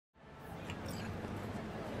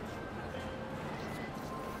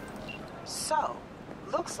So,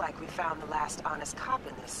 looks like we found the last honest cop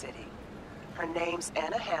in this city. Her name's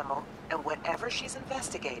Anna Hamill, and whatever she's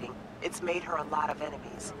investigating, it's made her a lot of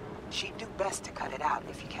enemies. She'd do best to cut it out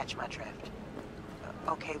if you catch my drift.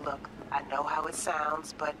 Okay, look, I know how it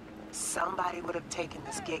sounds, but somebody would have taken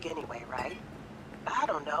this gig anyway, right? I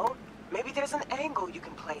don't know. Maybe there's an angle you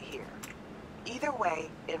can play here. Either way,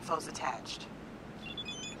 info's attached.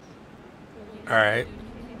 Alright.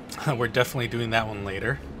 We're definitely doing that one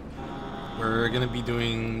later. We're going to be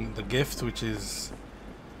doing the gift, which is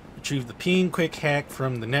retrieve the ping quick hack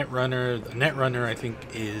from the Netrunner. The Netrunner, I think,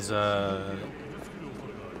 is, I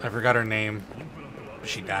forgot her name.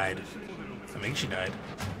 She died. I think she died.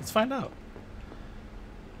 Let's find out.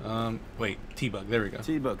 Wait, T-Bug, there we go.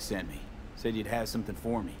 T-Bug sent me. Said you'd have something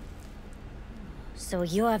for me. So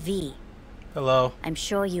you're V. Hello. I'm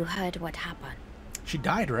sure you heard what happened. She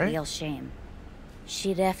died, right? Real shame.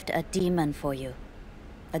 She left a demon for you.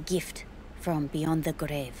 A gift from beyond the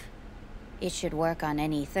grave. It should work on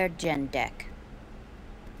any 3rd gen deck.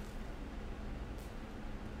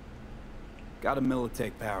 Got a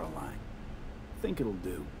Militech power line. Think it'll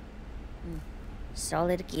do.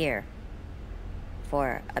 Solid gear.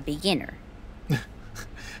 For a beginner.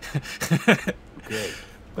 Okay.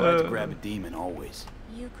 Glad to grab a demon always.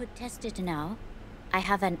 You could test it now. I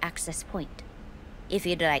have an access point. If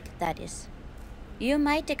you'd like, that is. You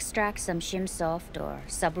might extract some shimsoft or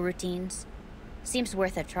subroutines. Seems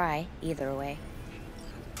worth a try, either way.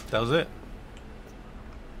 That was it.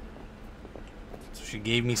 So she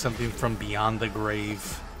gave me something from beyond the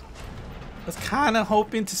grave. I was kind of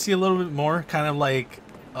hoping to see a little bit more. Kind of like,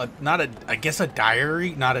 I guess a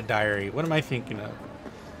diary? Not a diary. What am I thinking of?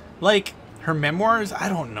 Like, her memoirs? I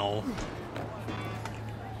don't know.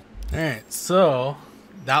 Alright, so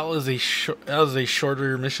that was a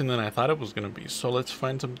shorter mission than I thought it was gonna be. So let's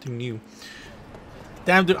find something new.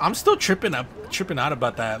 Damn, dude, I'm still tripping out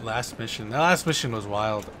about that last mission. That last mission was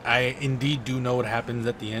wild. I indeed do know what happens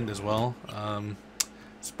at the end as well.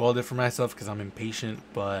 Spoiled it for myself because I'm impatient,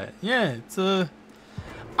 but yeah, it's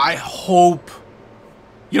I hope,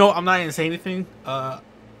 you know, I'm not gonna say anything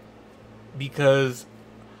because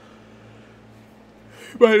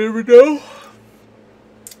you might never know.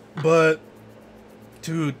 But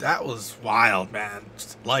dude, that was wild, man.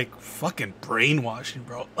 Like, fucking brainwashing,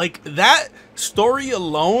 bro. Like, that story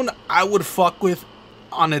alone, I would fuck with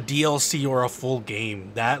on a DLC or a full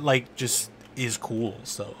game. That, like, just is cool.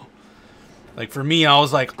 So, like, for me, I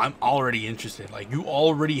was like, I'm already interested. Like, you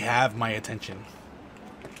already have my attention.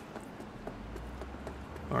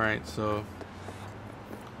 Alright, so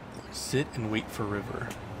sit and wait for River.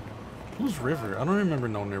 Who's River? I don't remember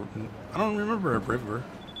I don't remember a River.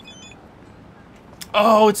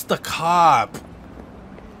 Oh, it's the cop.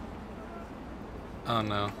 Oh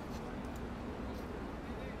no.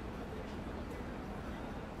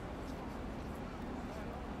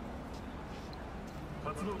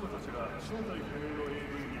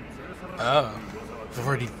 Oh, I've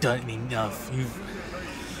already done enough.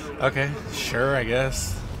 Okay, sure, I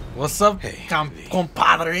guess. What's up, hey,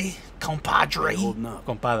 compadre? Compadre? Holding up.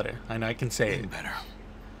 Compadre. I know I can say it. Better.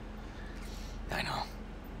 I know.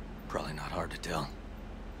 Probably not hard to tell.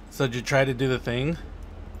 So did you try to do the thing?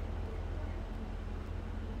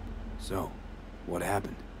 So, what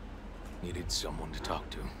happened? Needed someone to talk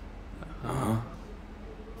to.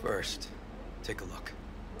 First, take a look.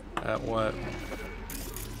 At what?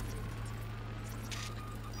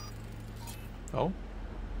 Oh?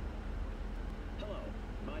 Hello,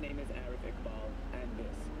 my name is Arif Iqbal, and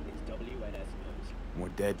this is WNS News. More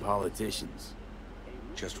dead politicians.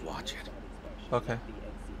 Just watch it. Okay. The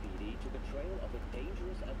NCPD took a trail of a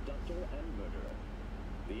dangerous abductor and murderer.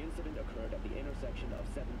 The incident occurred at the intersection of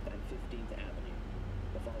 7th and 15th Avenue.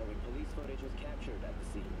 The following police footage was captured at the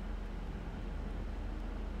scene.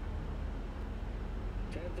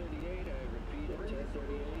 1038, I repeat at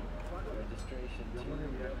 1038. Registration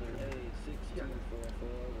 2AA6244.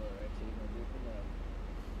 We're exiting our group alone.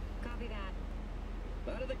 Copy that.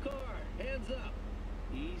 Out of the car! Hands up!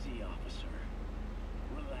 Easy, officer.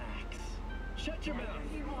 Relax. Shut your mouth!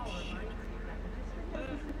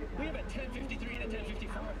 We have a 1053 and a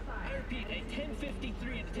 1054. I repeat, a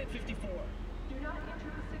 1053 and a 1054. Do not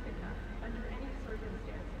enter Pacifica under any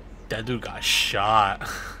circumstances. That dude got shot.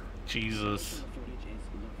 Jesus. The footage is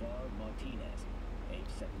LeVar Martinez, age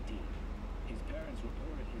 17. His parents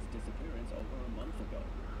reported his disappearance over a month ago.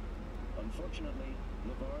 Unfortunately,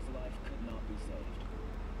 LeVar's life could not be saved.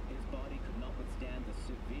 His body could not withstand the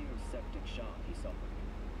severe septic shock he suffered.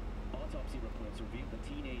 Autopsy reports revealed the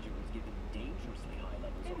teenager was given dangerously high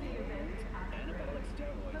levels of hormones, anabolic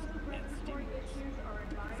steroids, and stimulants.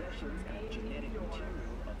 The possessions of genetic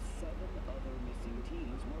material of 7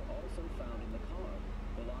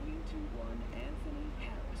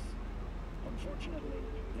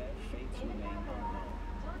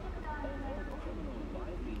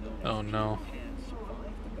 Oh no. and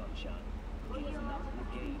survived the gunshot, he has not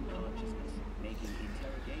regained consciousness, making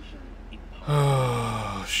interrogation impossible.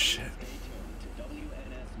 Oh shit. Stay tuned to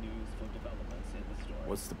WNS News for developments in the story.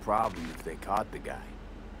 What's the problem if they caught the guy?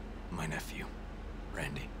 My nephew,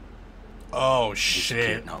 Randy. Oh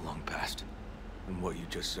Disappeared shit. not long past. And what you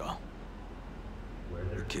just saw.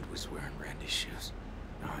 The kid was wearing Randy's shoes.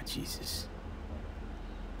 Oh, Jesus.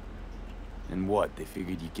 And what, they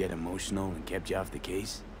figured you'd get emotional and kept you off the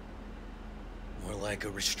case? More like a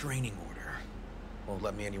restraining order. Won't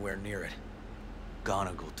let me anywhere near it.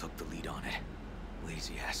 Gonigal took the lead on it.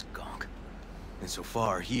 Lazy ass gonk. And so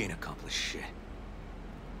far, he ain't accomplished shit.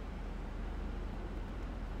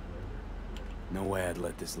 No way I'd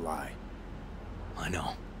let this lie. I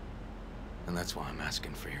know. And that's why I'm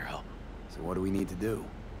asking for your help. So what do we need to do?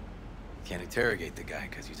 Can't interrogate the guy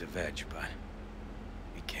because he's a veg, but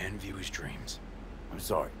we can view his dreams. I'm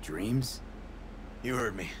sorry, dreams? You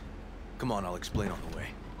heard me. Come on, I'll explain on the way.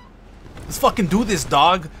 Let's fucking do this,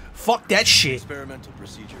 dog. Fuck that shit. Experimental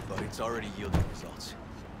procedure, but it's already yielding results.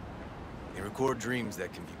 They record dreams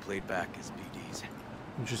that can be played back as BDs.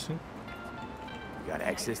 Interesting. You got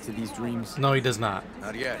access to these dreams? No, he does not.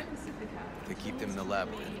 Not yet. They keep them in the lab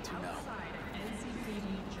we're headed to now.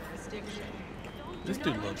 This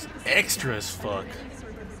dude looks extra as fuck.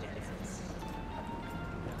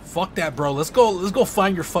 Fuck that, bro. Let's go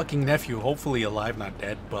find your fucking nephew. Hopefully alive, not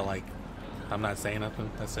dead, but like, I'm not saying nothing.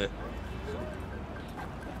 That's it.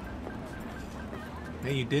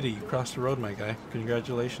 Hey, you did it. You crossed the road, my guy.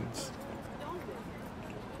 Congratulations.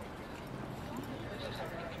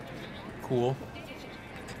 Cool.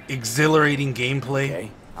 Exhilarating gameplay.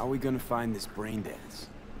 Okay, how are we gonna find this brain dance?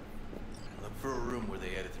 Look for a room where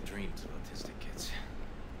they edit the dreams of autistic kids.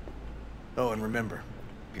 Oh, and remember,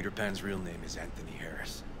 Peter Pan's real name is Anthony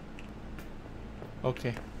Harris.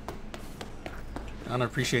 Okay. I don't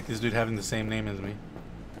appreciate this dude having the same name as me.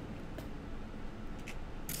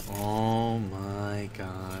 Oh my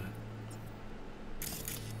god.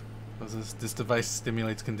 This device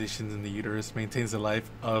stimulates conditions in the uterus, maintains the life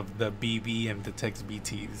of the BB, and detects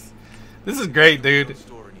BTs. This is great, dude. Don't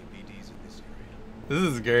store any BDs in this area.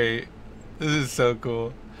 This is great. This is so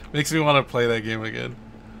cool. Makes me want to play that game again.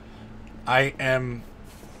 I'm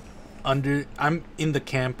in the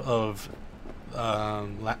camp of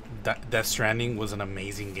Death Stranding was an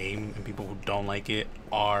amazing game, and people who don't like it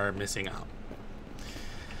are missing out.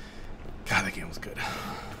 God, that game was good.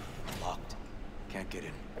 Locked. Can't get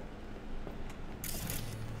in.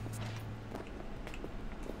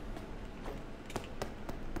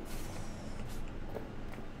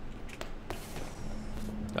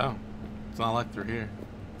 Oh, it's not like they're here.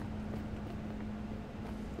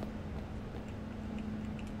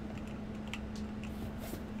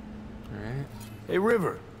 Alright. Hey,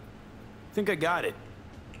 River. Think I got it.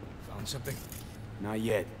 Found something? Not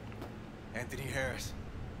yet. Anthony Harris.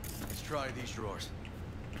 Let's try these drawers.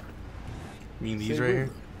 You mean these Say, right here?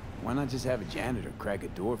 River, why not just have a janitor crack a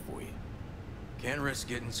door for you? Can't risk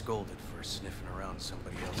getting scolded for sniffing around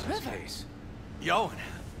somebody else's case. Yoan!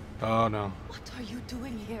 Oh no. What are you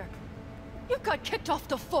doing here? You got kicked off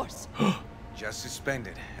the force. Just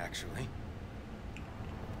suspended, actually.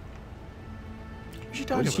 What's she What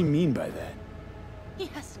talking does she about? mean by that? He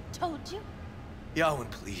hasn't told you?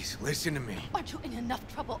 Yoan, please, listen to me. Aren't you in enough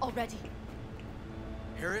trouble already?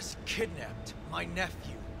 Harris kidnapped my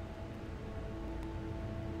nephew.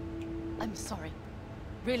 I'm sorry.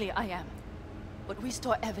 Really, I am. But we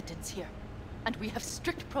store evidence here. And we have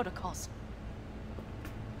strict protocols.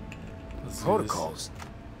 Let's do this. Protocols.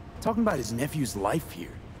 Talking about his nephew's life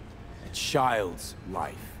here. A child's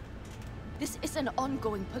life. This is an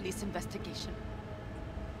ongoing police investigation.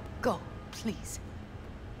 Go, please.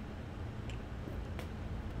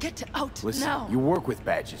 Get out Listen, now! you work with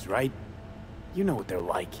badges, right? You know what they're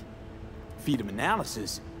like. Feed them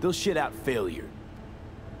analysis, they'll shit out failure.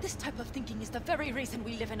 This type of thinking is the very reason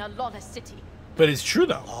we live in a lawless city. But it's true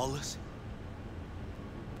though. Lawless?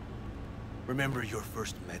 Remember your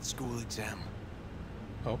first med school exam?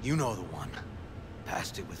 Oh. You know the one.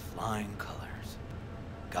 Passed it with flying colors.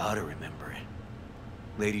 Gotta remember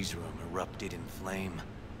it. Ladies' room erupted in flame.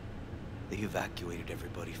 They evacuated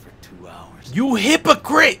everybody for 2 hours. You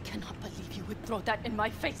hypocrite! I cannot believe you would throw that in my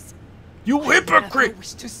face. You I hypocrite! never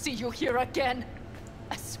wish to see you here again.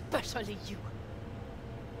 Especially you.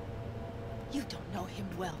 You don't know him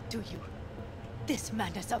well, do you? This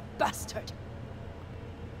man is a bastard.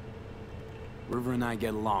 River and I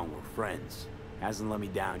get along, we're friends. Hasn't let me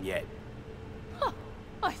down yet. Huh.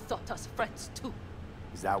 I thought us friends too.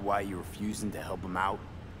 Is that why you're refusing to help him out?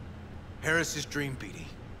 Harris's dream, BD.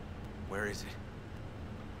 Where is it?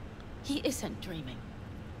 He isn't dreaming.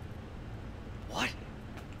 What?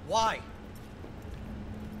 Why?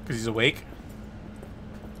 Because he's awake?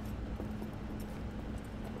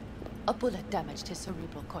 A bullet damaged his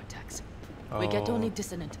cerebral cortex. We get Oh. only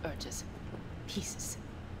dissonant urges. Pieces.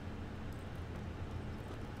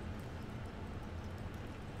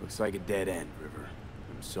 Looks like a dead end, River.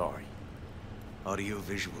 I'm sorry.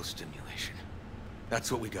 Audio-visual stimulation.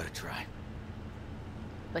 That's what we gotta try.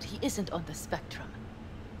 But he isn't on the spectrum.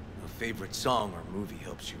 A favorite song or movie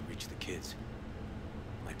helps you reach the kids.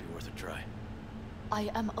 Might be worth a try. I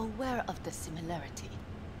am aware of the similarity.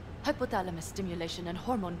 Hypothalamus stimulation and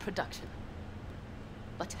hormone production.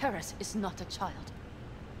 But Harris is not a child.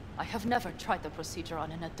 I have never tried the procedure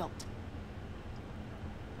on an adult.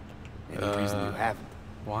 Any reason you haven't?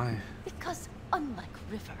 Why? Because, unlike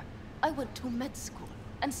River, I went to med school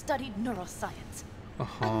and studied neuroscience.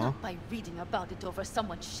 And not by reading about it over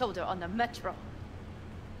someone's shoulder on the metro.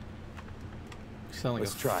 You sound like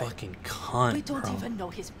Let's a try it. fucking cunt, We don't bro. even know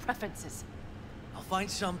his preferences. I'll find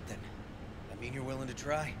something. That mean you're willing to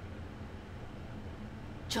try?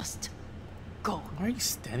 Just go. Why are you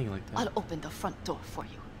standing like that? I'll open the front door for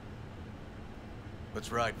you.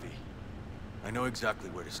 Let's ride, V. I know exactly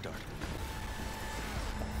where to start.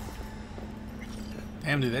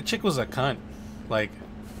 Damn, dude, that chick was a cunt. Like,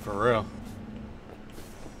 for real.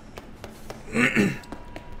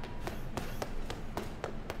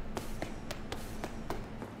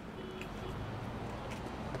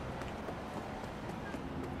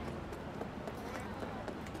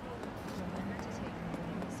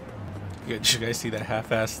 You guys see that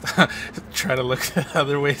half-assed try to look the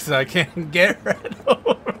other way so I can't get right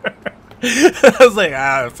over? I was like,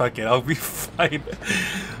 fuck it, I'll be fine.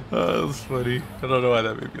 Oh, that was funny. I don't know why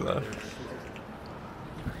that made me laugh.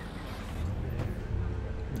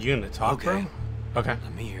 You gonna talk, Okay. bro? Okay.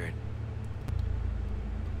 Let me hear it.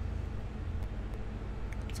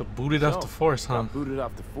 So booted off the force, huh? Got booted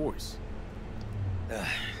off the force.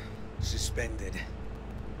 Suspended.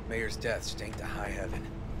 Mayor's death stank to high heaven.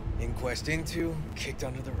 Inquest into, kicked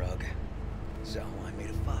under the rug. So I made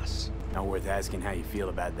a fuss. Not worth asking how you feel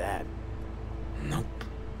about that. Nope.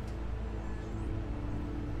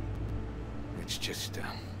 It's just,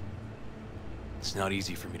 it's not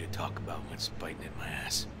easy for me to talk about what's biting at my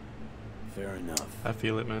ass. Fair enough. I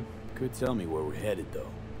feel it, man. Could tell me where we're headed,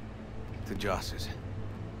 though. To Joss's.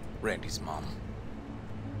 Randy's mom.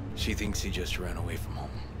 She thinks he just ran away from home.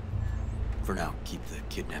 For now, keep the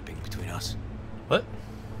kidnapping between us. What?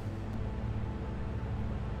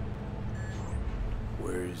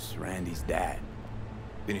 Where's Randy's dad?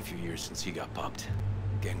 Been a few years since he got popped.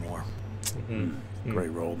 Gang war.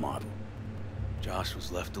 Great role model. Josh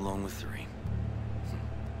was left alone with 3.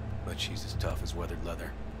 But she's as tough as weathered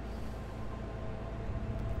leather.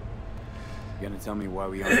 You gonna tell me why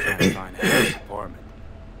we aren't trying to find Harry's apartment?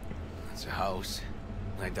 It's a house.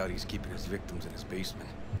 I doubt he's keeping his victims in his basement.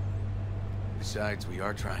 Besides, we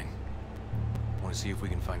are trying. Want to see if we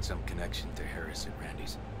can find some connection to Harris at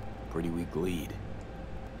Randy's. Pretty weak lead.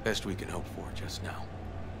 Best we can hope for just now.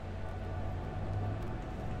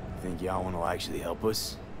 Think y'all will actually help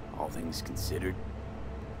us? All things considered.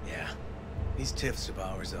 Yeah. These tiffs of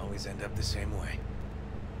ours always end up the same way.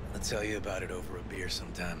 I'll tell you about it over a beer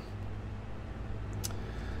sometime.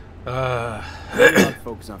 I'll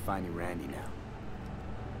focus on finding Randy now.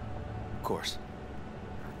 Of course.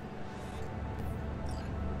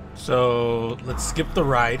 So let's skip the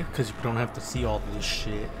ride because you don't have to see all this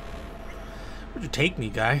shit. Where'd you take me,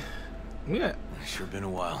 guy? Yeah. Sure been a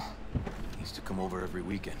while. Used to come over every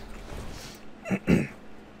weekend.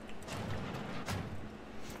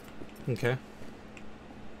 Okay.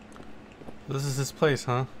 This is his place,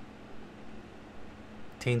 huh?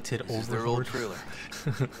 Tainted This is their old Overlord.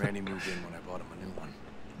 trailer. Randy moved in when I bought him a new one.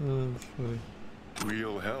 Oh, that's funny.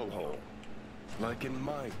 Real hellhole. Like in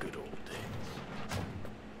my good old days.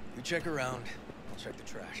 You check around. I'll check the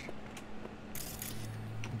trash.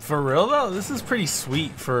 For real though, this is pretty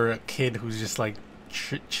sweet for a kid who's just like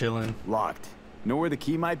chilling. Locked. Know where the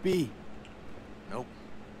key might be? Nope.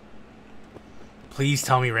 Please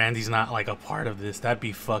tell me Randy's not like a part of this. That'd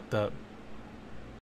be fucked up.